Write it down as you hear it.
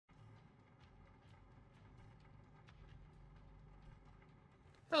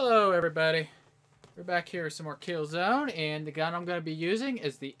Hello everybody, we're back here with some more Killzone, and the gun I'm going to be using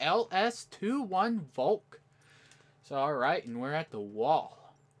is the LS21 Valk. So alright, and we're at the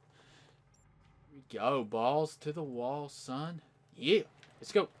wall. Here we go, balls to the wall, son. Yeah,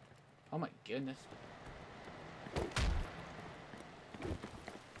 let's go. Oh my goodness.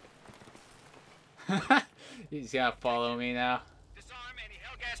 He's gonna follow me now. Disarm any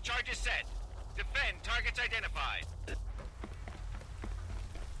Hellgas charges set. Defend targets identified.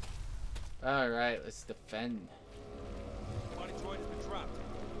 Alright, let's defend. Body droid has been dropped.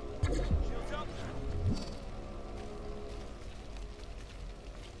 Shields up.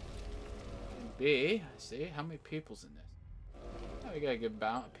 And B, see, how many people's in this? Oh, we got a good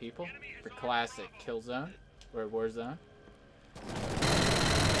amount of people for classic Killzone, or Warzone.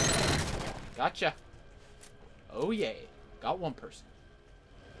 Gotcha. Oh yeah, got one person.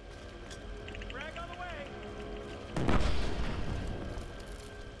 Frag on the way.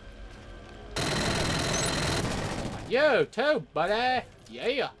 Yo, too, buddy.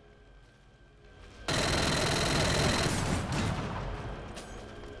 Yeah.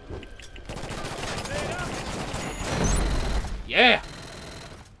 Yeah.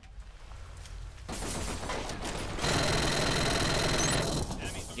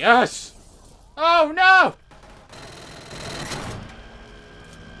 Yes. Oh no.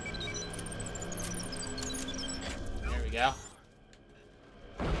 There we go.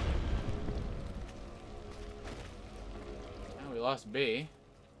 Now we lost B.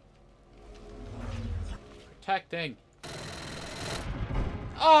 Protecting.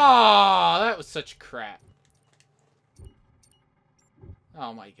 Oh, that was such crap.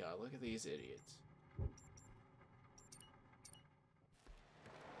 Oh my god, look at these idiots.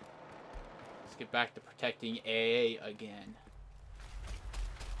 Let's get back to protecting A again.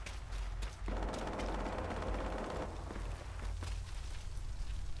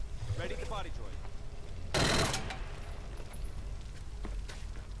 Ready to body droid.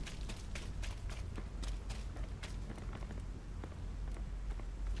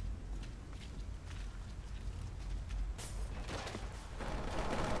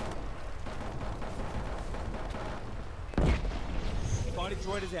 Body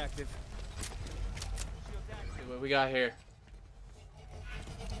droid is active. See what we got here.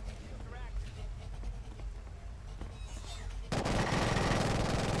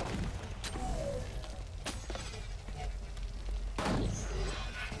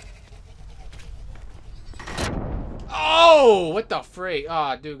 Oh, what the freak? Oh,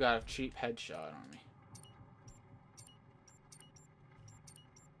 I do got a cheap headshot on me.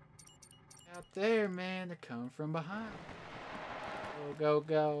 Out there, man, they're coming from behind. Go, go,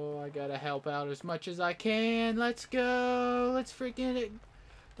 go. I gotta help out as much as I can. Let's go. Let's freaking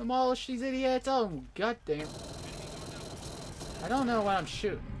demolish these idiots. Oh, goddamn. I don't know what I'm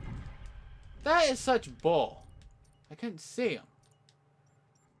shooting. That is such bull. I couldn't see him.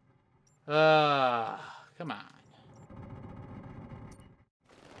 Come on.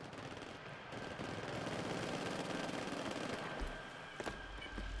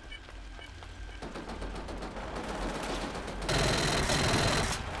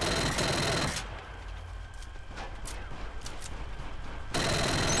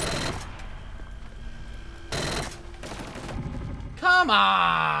 Come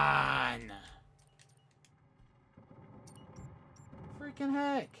on! Freaking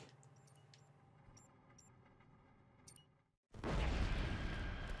heck.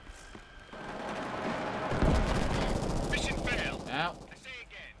 Mission failed. Now, I say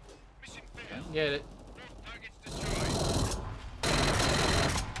again. Mission failed. let's get it. Both targets destroyed.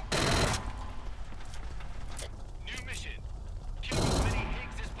 New mission. Kill as many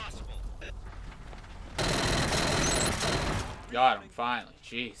Higgs as possible. Got him, finally.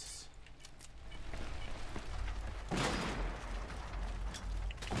 Jesus.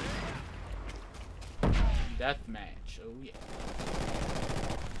 Deathmatch. Oh, yeah.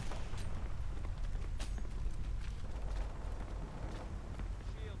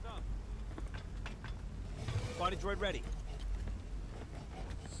 Shields up. Body droid ready.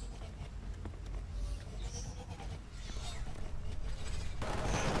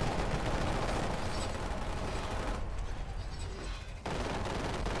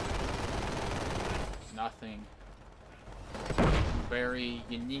 Nothing very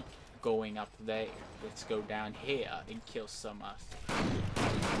unique going up there. Let's go down here and kill some us. Here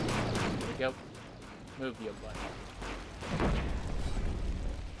we go. Move your butt.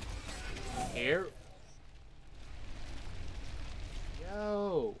 Here.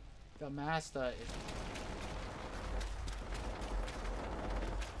 Yo, the master is.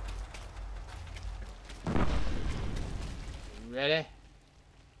 Ready?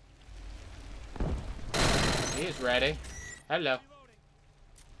 He is ready. Hello.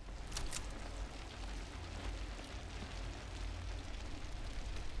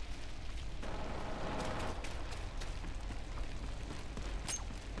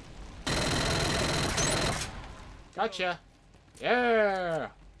 Gotcha. Yeah.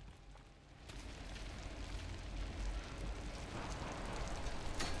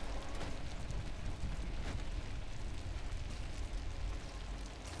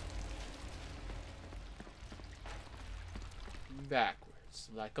 Backwards,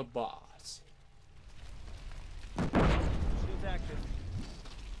 like a boss. Shields active.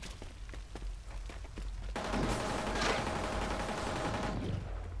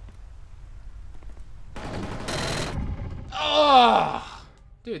 Oh!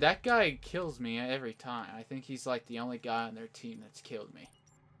 Dude, that guy kills me every time. I think he's like the only guy on their team that's killed me.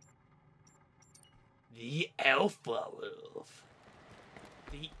 The Alpha Wolf.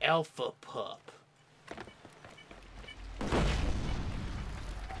 The Alpha Pup.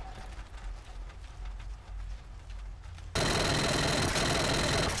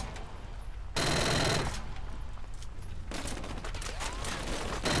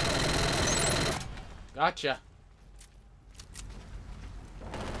 Gotcha.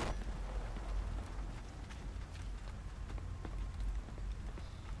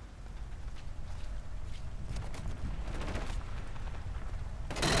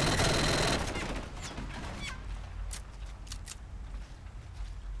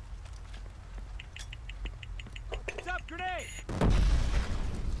 What's up, grenade?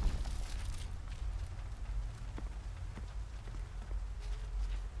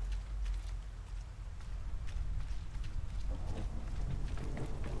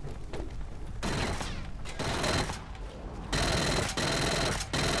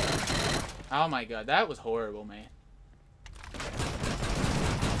 Oh my god, that was horrible, man.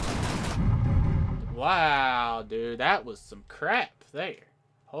 Wow, dude, that was some crap there.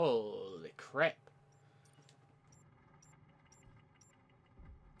 Holy crap.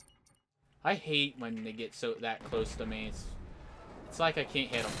 I hate when they get that close to me. It's like I can't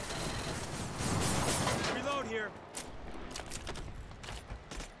hit them. Reload here.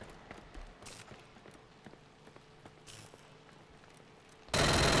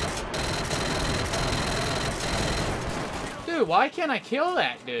 Dude, why can't I kill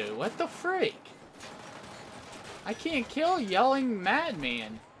that dude? What the freak? I can't kill yelling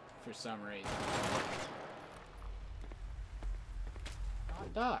madman for some reason. I'll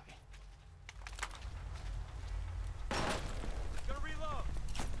die. Gonna reload.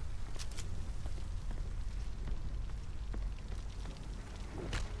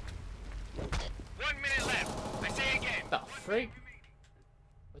 One minute left. I say again. The freak?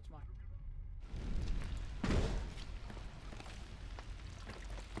 What's my...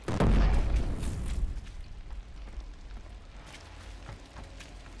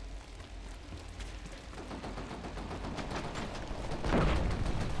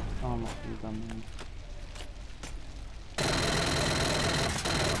 Almost done, man.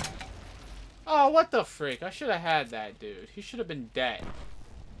 Oh, what the freak? I should have had that dude. He should have been dead.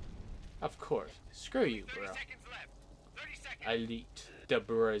 Of course. Screw you, 30 bro. seconds left. 30 seconds. Elite de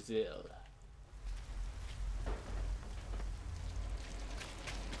Brazil.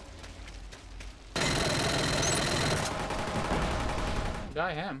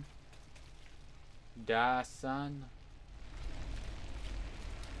 Die him. Die, son.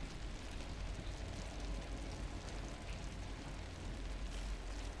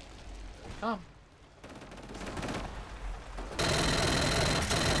 Come.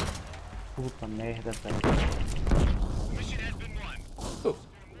 Puta merda, velho. Mission has been won. Ooh,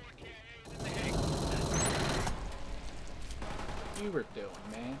 More KIAs in the Hague. what you were doing,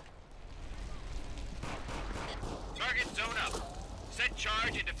 man. Target zone up. Set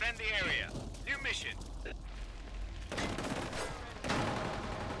charge and defend the area. New mission.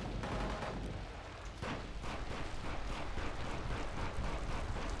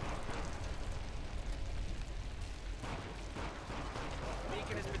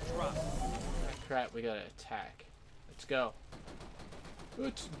 Beacon has been dropped. Crap, we gotta attack. Let's go.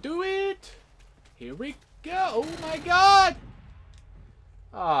 Let's do it! Here we go! Oh my god!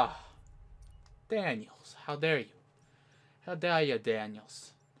 Ah. Daniels, how dare you? How dare you,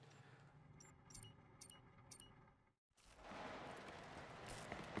 Daniels?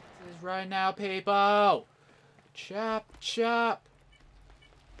 This is right now, people! Chop, chop!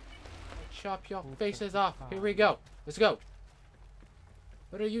 Chop your faces off. Here we go. Let's go.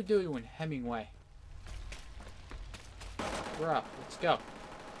 What are you doing, Hemingway? Bro, let's go.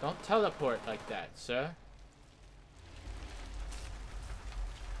 Don't teleport like that, sir.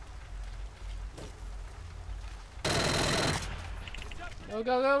 Go,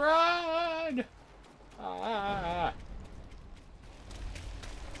 go, go, run! Ah.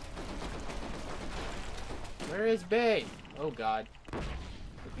 Where is Bay? Oh, God.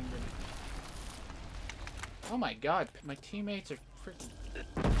 Oh, my God. My teammates are freaking...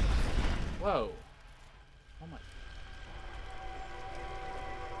 Whoa. Oh, my...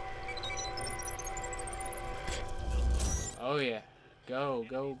 Oh, yeah. Go,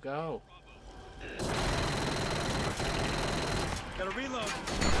 go, go. Gotta reload.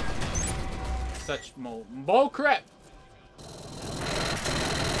 Such bull crap.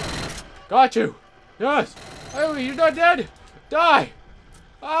 Got you. Yes. Oh, you're not dead. Die.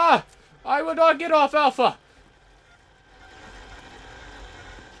 Ah, I will not get off Alpha.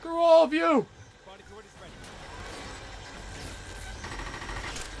 Screw all of you. Body droid is ready.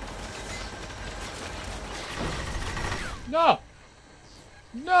 No.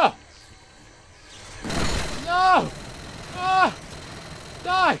 No. No. Ah.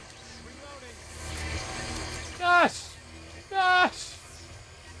 Die. Reloading. Yes. Yes.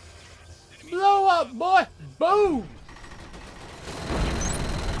 Blow up, boy. Boom.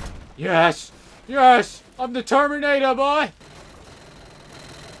 Yes. Yes. I'm the Terminator, boy.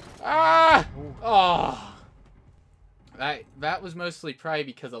 Ah. Oh. That was mostly probably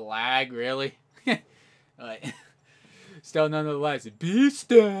because of lag, really. But still, nonetheless,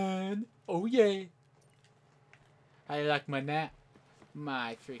 Beastin'. Oh yeah. I like my nap.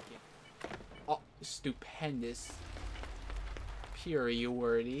 My freaking stupendous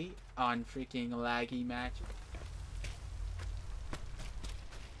superiority on freaking laggy matches.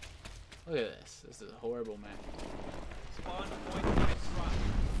 Look at this. This is a horrible match. Spawn point when it's dropped.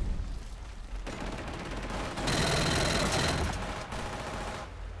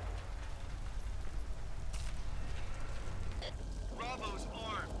 Bravo's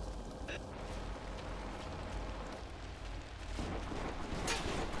armed.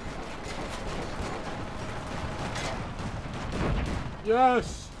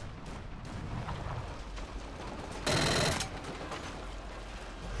 Yes.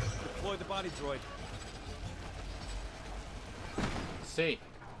 Deploy the body droid. See.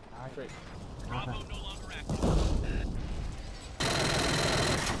 Freak. Bravo no longer active.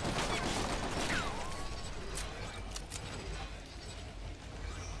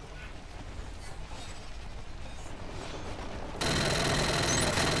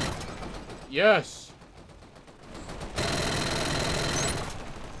 Yes.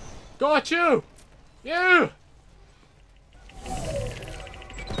 Got you. You.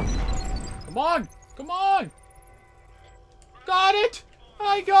 Come on. Come on. Got it.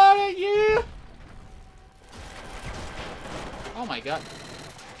 I got it. Yeah. Oh my God.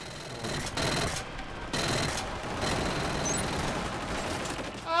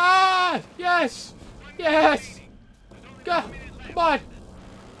 Ah. Yes. Yes. Go. Come on.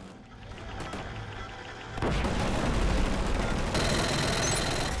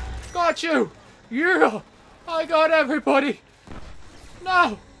 Got you! Yeah! I got everybody!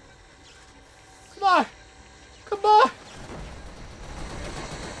 No! Come on! Come on!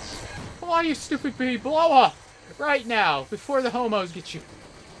 Come on, you stupid bee! Blow up! Right now, before the homos get you.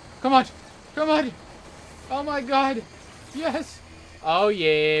 Come on! Come on! Oh my God! Yes! Oh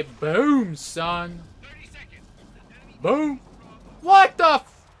yeah! Boom, son! 30 seconds. Boom! What the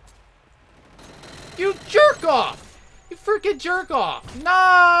f— You jerk off! You freaking jerk off!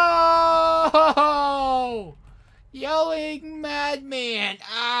 No! Yelling madman!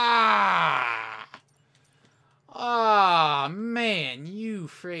 Ah! Ah, man, you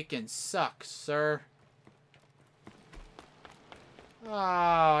freaking suck, sir. Oh,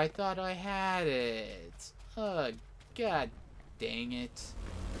 I thought I had it. Oh, God dang it.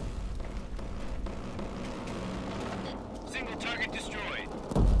 Single target destroyed.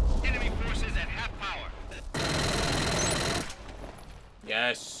 Enemy forces at half power.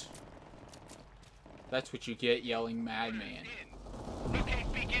 Yes. That's what you get, yelling madman. In.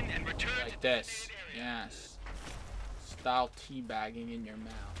 Locate beacon and return Like to this. designated area. Yes. Style teabagging in your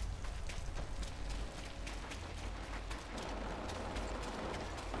mouth.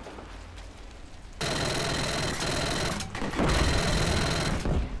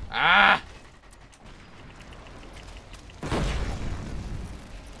 Ah!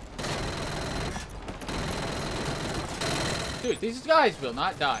 Dude, these guys will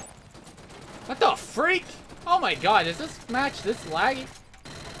not die. What the freak? Oh my God, is this match this laggy?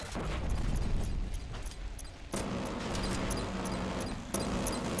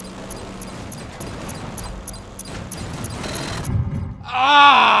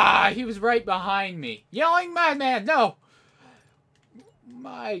 Ah! He was right behind me. Yelling madman, no!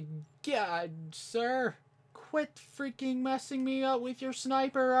 My God, sir. quit freaking messing me up with your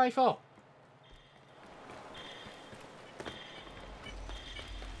sniper rifle?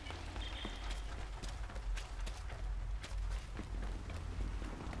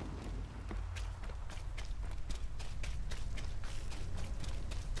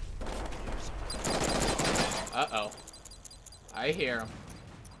 Uh-oh. I hear him.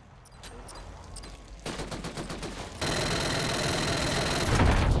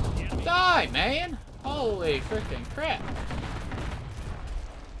 Die, man! Holy freaking crap.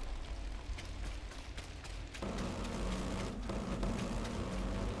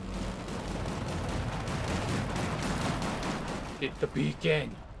 Hit the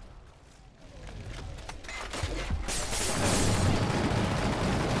beacon.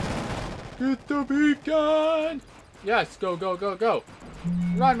 Hit the beacon! Yes, go, go, go, go.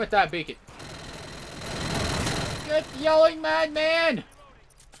 Run with that beacon. Get yelling, madman!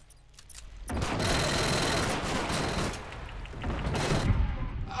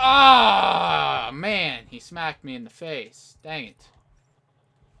 Ah, man, he smacked me in the face. Dang it.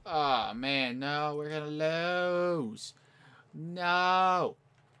 Ah, man, no, we're gonna lose. No.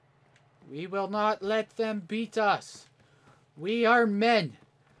 We will not let them beat us. We are men,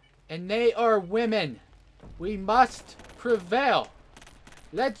 and they are women. We must prevail.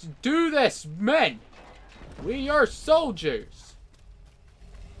 Let's do this, men. We are soldiers.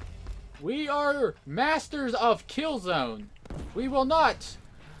 We are masters of Killzone. We will not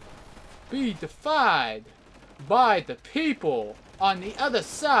be defied by the people on the other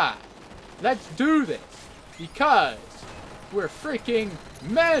side. Let's do this because we're freaking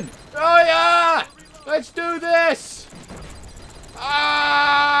men. Oh yeah! Let's do this!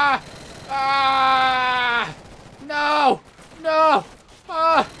 Ah! Ah! No! No!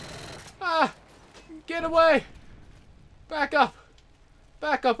 Ah! Ah! Get away! Back up!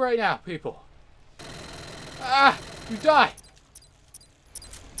 Back up right now, people. Ah! You die!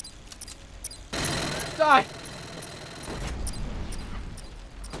 Die!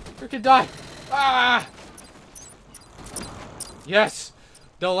 Freaking die! Ah! Yes!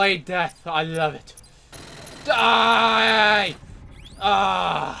 Delayed death. I love it. Die!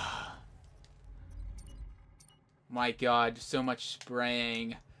 Ah! My god, so much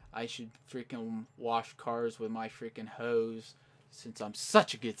spraying. I should freaking wash cars with my freaking hose since I'm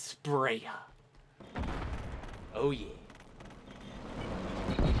such a good sprayer. Oh yeah.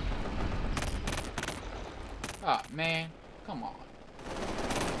 Ah, man. Come on.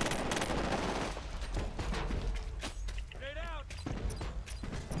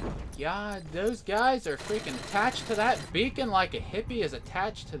 God, those guys are freaking attached to that beacon like a hippie is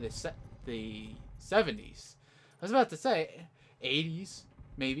attached to the 70s. I was about to say 80s,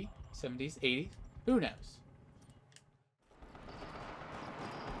 maybe 70s, 80s. Who knows?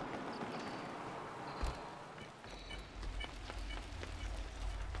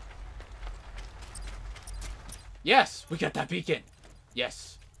 Yes, we got that beacon.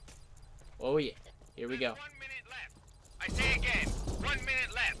 Yes. Oh yeah. Here we go. 1 minute left. I say again, 1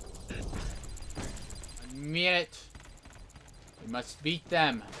 minute left. 1 minute. We must beat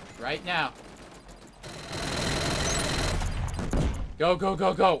them right now. Go, go,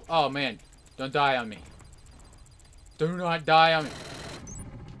 go, go. Oh man, don't die on me. Do not die on me.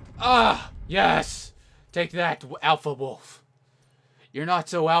 Ah, yes. Take that, Alpha Wolf. You're not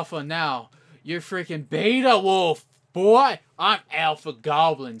so alpha now. You're freaking Beta Wolf, boy. I'm Alpha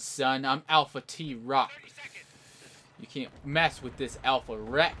Goblin, son. I'm Alpha T-Rock. You can't mess with this Alpha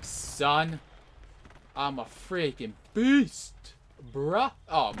Rex, son. I'm a freaking beast, bruh.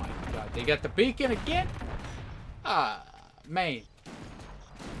 Oh my god, they got the beacon again? Ah, man.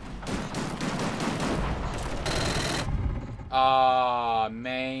 Ah,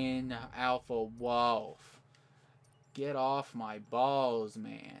 man. Alpha Wolf. Get off my balls,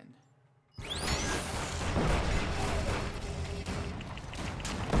 man.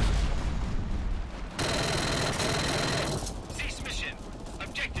 Cease mission.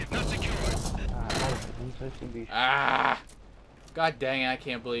 Objective not secured. Ah! God dang it, I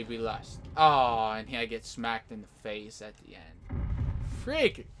can't believe we lost. Oh, and here I get smacked in the face at the end.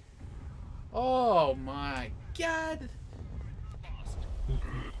 Freaking. Oh my god. The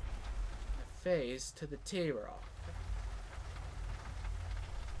face to the T-Rock.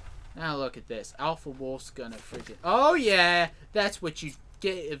 Now look at this. Alpha Wolf's gonna freaking... Oh yeah! That's what you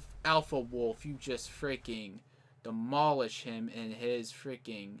get if Alpha Wolf. You just freaking demolish him in his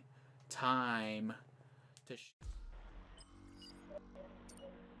freaking time. I'm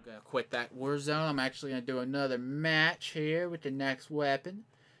gonna quit that war zone. I'm actually gonna do another match here with the next weapon.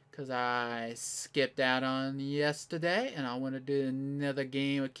 Because I skipped out on yesterday. And I want to do another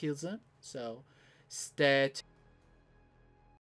game of Killzone. So, Stat.